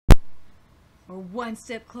we're one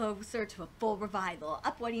step closer to a full revival.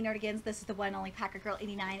 Up Whitey Nerdigans, this is the one and only Packer Girl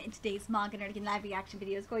 89, and today's Manga Nerdigan live reaction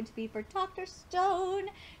video is going to be for Dr. Stone,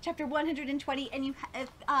 chapter 120, and if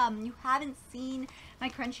you haven't seen my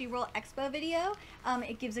Crunchyroll Expo video,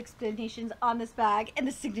 it gives explanations on this bag and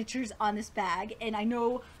the signatures on this bag, and I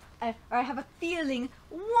know, or I have a feeling,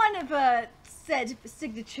 one of said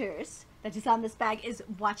signatures that is on this bag is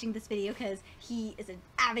watching this video because he is an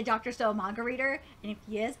avid Dr. Stone manga reader, and if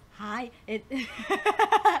he is, hi, he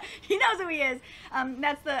knows who he is.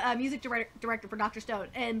 That's the music director for Dr. Stone.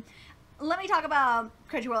 And let me talk about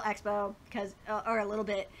Crunchyroll Expo because, or a little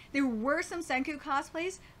bit. There were some Senku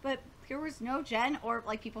cosplays, but there was no Jen, or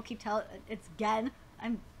like people keep telling it's Gen.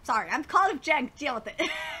 I'm sorry, I'm calling him Jen. Deal with it.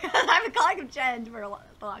 I've been calling him Jen for the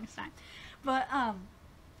longest time, but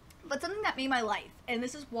something that made my life, and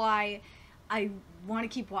this is why I want to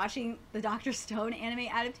keep watching the Dr. Stone anime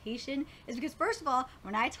adaptation, is because first of all,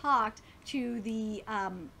 when I talked to the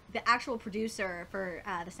actual producer for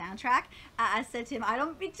the soundtrack, I said to him, I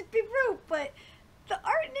don't mean to be rude, but the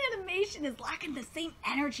art and animation is lacking the same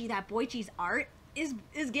energy that Boichi's art is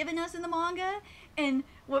giving us in the manga. And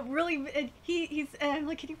what really, he's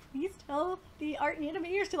like, can you please tell the art and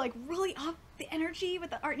animators to like really up the energy with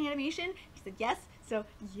the art and animation? He said yes, so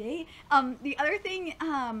yay. The other thing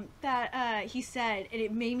that he said, and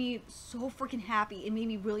it made me so freaking happy, it made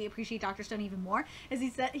me really appreciate Dr. Stone even more, is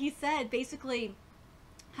he said basically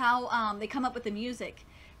how they come up with the music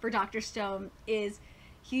for Dr. Stone is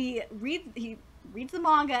he reads the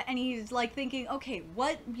manga and he's like thinking, okay,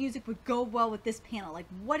 what music would go well with this panel? Like,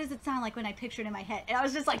 what does it sound like when I picture it in my head? And I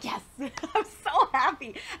was just like, yes, I'm so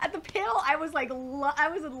happy. At the panel, I was like, I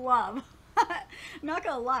was in love. Not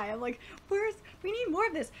gonna lie, I'm like, we need more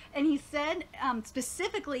of this. And he said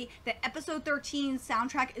specifically that episode 13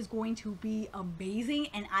 soundtrack is going to be amazing,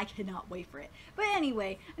 and I cannot wait for it. But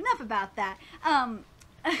anyway, enough about that.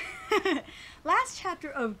 Last chapter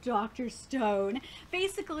of Dr. Stone,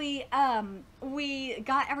 basically we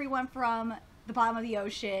got everyone from the bottom of the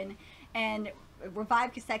ocean and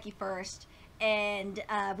revived Kiseki first, and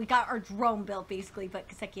we got our drone built basically, but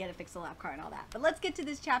Kiseki had to fix the lab car and all that. But let's get to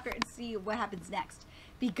this chapter and see what happens next.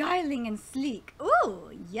 Beguiling and sleek.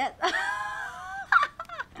 Ooh, yes. I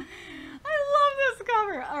love this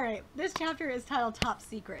cover. Alright, this chapter is titled Top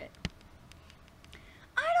Secret.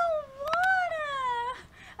 I don't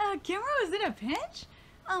wanna! Kimuro is in a pinch?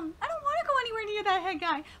 I don't want to go anywhere near that head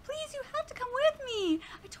guy. Please, you have to come with me.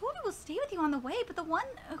 I told you we'll stay with you on the way, but the one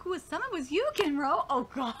who was summoned was you, Kinro. Oh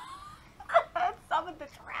god. Summoned the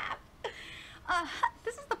trap.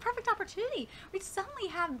 This is the perfect opportunity. We suddenly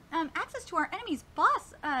have access to our enemy's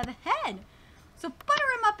boss, the head. So butter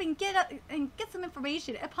him up and get some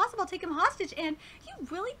information. If possible, take him hostage. And you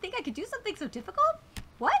really think I could do something so difficult?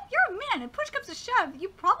 What? You're a man, and push comes to shove, you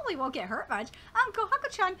probably won't get hurt much.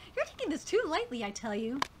 Kohaku-chan, you're taking this too lightly, I tell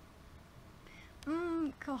you.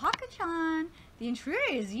 Kohaku-chan, the intruder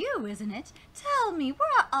is you, isn't it? Tell me, where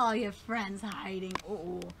are all your friends hiding?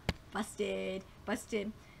 Oh, busted,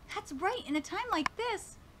 busted. That's right, in a time like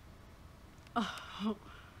this. Oh,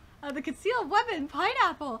 the concealed weapon,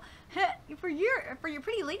 pineapple. For your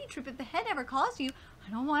pretty lady troop, if the head ever calls you,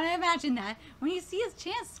 I don't want to imagine that. When you see his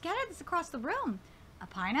chance, scatter this across the room. A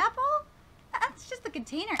pineapple? That's just the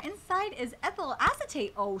container. Inside is ethyl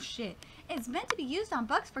acetate. Oh shit. It's meant to be used on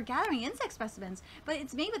bugs for gathering insect specimens, but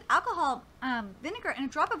it's made with alcohol, vinegar, and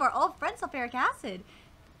a drop of our old friend sulfuric acid.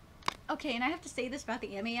 Okay, and I have to say this about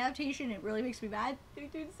the anime adaptation. It really makes me mad. Did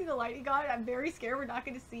you see the lightning god? I'm very scared we're not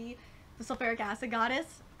going to see the sulfuric acid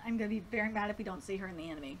goddess. I'm going to be very mad if we don't see her in the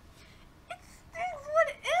anime. What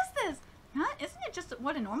is this? Huh? Isn't it just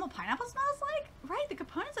what a normal pineapple smells like? Right, the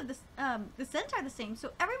components of this, the scent are the same,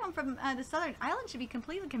 so everyone from the southern island should be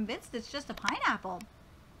completely convinced it's just a pineapple.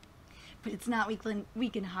 But it's not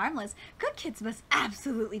weak and harmless. Good kids must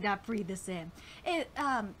absolutely not breathe this in. It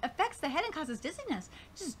affects the head and causes dizziness.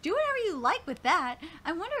 Just do whatever you like with that.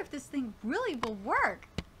 I wonder if this thing really will work.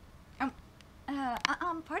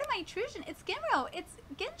 Pardon my intrusion. It's Ginro. It's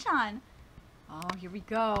Ginchan. Oh, here we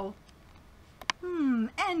go.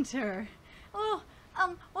 Enter. Oh,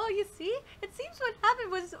 well, you see, it seems what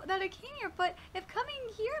happened was that I came here, but if coming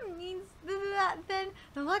here means that, then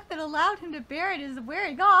the luck that allowed him to bear it is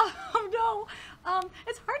wearing off. Oh, no.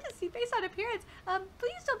 It's hard to see based on appearance.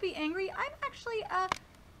 Please don't be angry. I'm actually,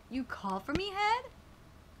 you call for me, head?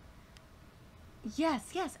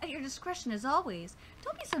 Yes, at your discretion as always.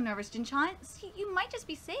 Don't be so nervous, Jinchan. See, you might just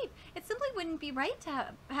be safe. It simply wouldn't be right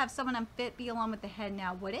to have someone unfit be along with the head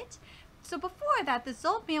now, would it? So before that, this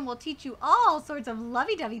old man will teach you all sorts of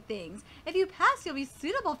lovey-dovey things. If you pass, you'll be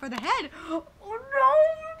suitable for the head. Oh no,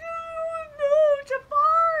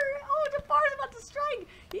 Jafar! Oh, Jafar's about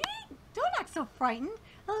so frightened.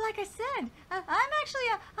 Like I said, I'm actually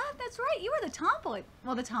that's right, you were the tomboy.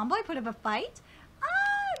 Well, the tomboy put up a fight?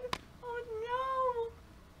 Oh no.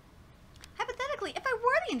 Hypothetically, if I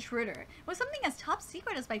were the intruder, with something as top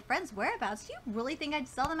secret as my friend's whereabouts, do you really think I'd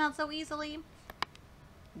sell them out so easily?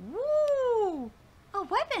 Woo! A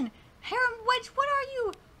weapon! Harem Wedge, what are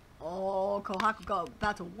you? Oh, Kohakugo,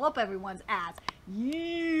 about to whoop everyone's ass.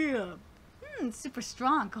 Yeah! Super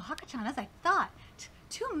strong. Kohaku-chan, as I thought.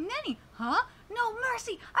 Too many, huh? No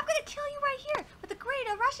mercy! I'm gonna kill you right here with the great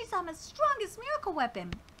Arashi-sama's strongest miracle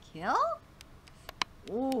weapon. Kill?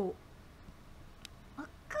 Ooh.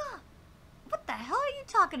 What the hell are you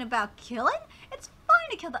talking about? Killing? It's fine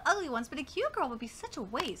to kill the ugly ones, but a cute girl would be such a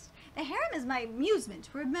waste. The harem is my amusement.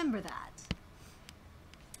 Remember that.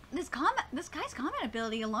 This guy's combat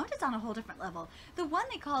ability alone is on a whole different level. The one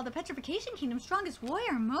they call the Petrification Kingdom's strongest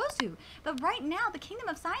warrior, Mozu. But right now, the Kingdom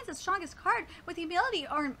of Science's strongest card with the ability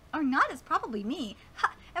or not is probably me.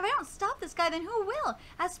 Ha, if I don't stop this guy, then who will?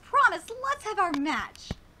 As promised, let's have our match.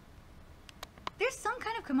 There's some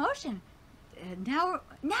kind of commotion. Now or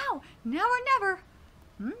never.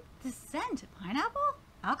 Descent. Pineapple?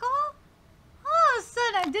 Alcohol? Oh,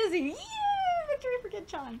 son, I'm dizzy. Yeah, victory for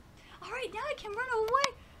Gichan. Alright, now I can run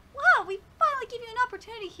away. Wow, we finally give you an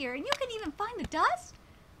opportunity here, and you can even find the dust?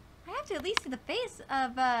 I have to at least see the face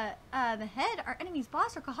of the head, our enemy's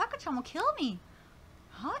boss, or Kohaku-chan will kill me.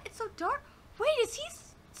 Huh? It's so dark. Wait, is he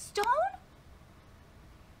stone?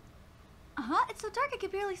 It's so dark I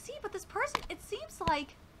can barely see, but this person, it seems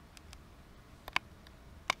like...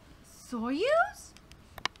 Soyuz?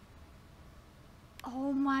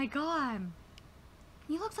 Oh my god.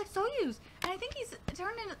 He looks like Soyuz, and I think he's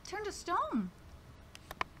turned to stone.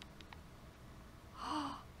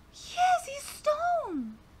 Yes, he's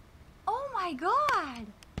stone. Oh my god.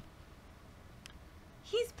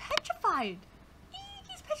 He's petrified.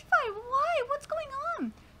 He's petrified. Why? What's going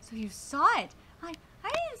on? So you saw it. I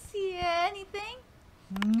didn't see anything.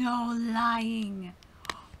 No lying.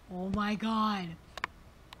 Oh my god.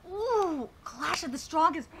 Ooh, Clash of the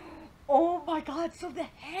Strongest. Oh my god, so the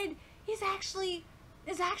head is actually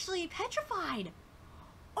petrified.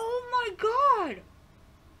 Oh my god.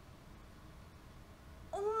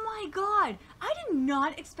 Oh my god. I did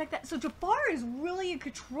not expect that. So Jafar is really in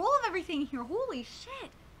control of everything here. Holy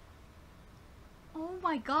shit. Oh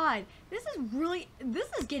my god. This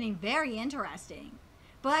is getting very interesting.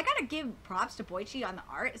 But I gotta give props to Boichi on the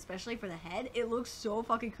art, especially for the head. It looks so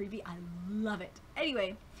fucking creepy. I love it.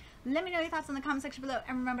 Anyway, let me know your thoughts in the comment section below.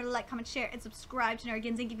 And remember to like, comment, share, and subscribe to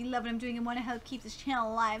Narragansett if you love what I'm doing and want to help keep this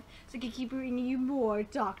channel alive so I can keep bringing you more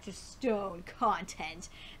Dr. Stone content.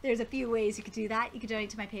 There's a few ways you could do that. You could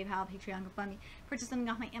donate to my PayPal, Patreon, GoFundMe, purchase something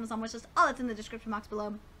off my Amazon wishlist. All that's in the description box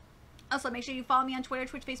below. Also, make sure you follow me on Twitter,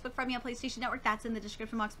 Twitch, Facebook, friend me on PlayStation Network. That's in the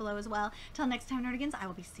description box below as well. Till next time, Nerdigans, I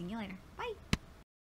will be seeing you later. Bye!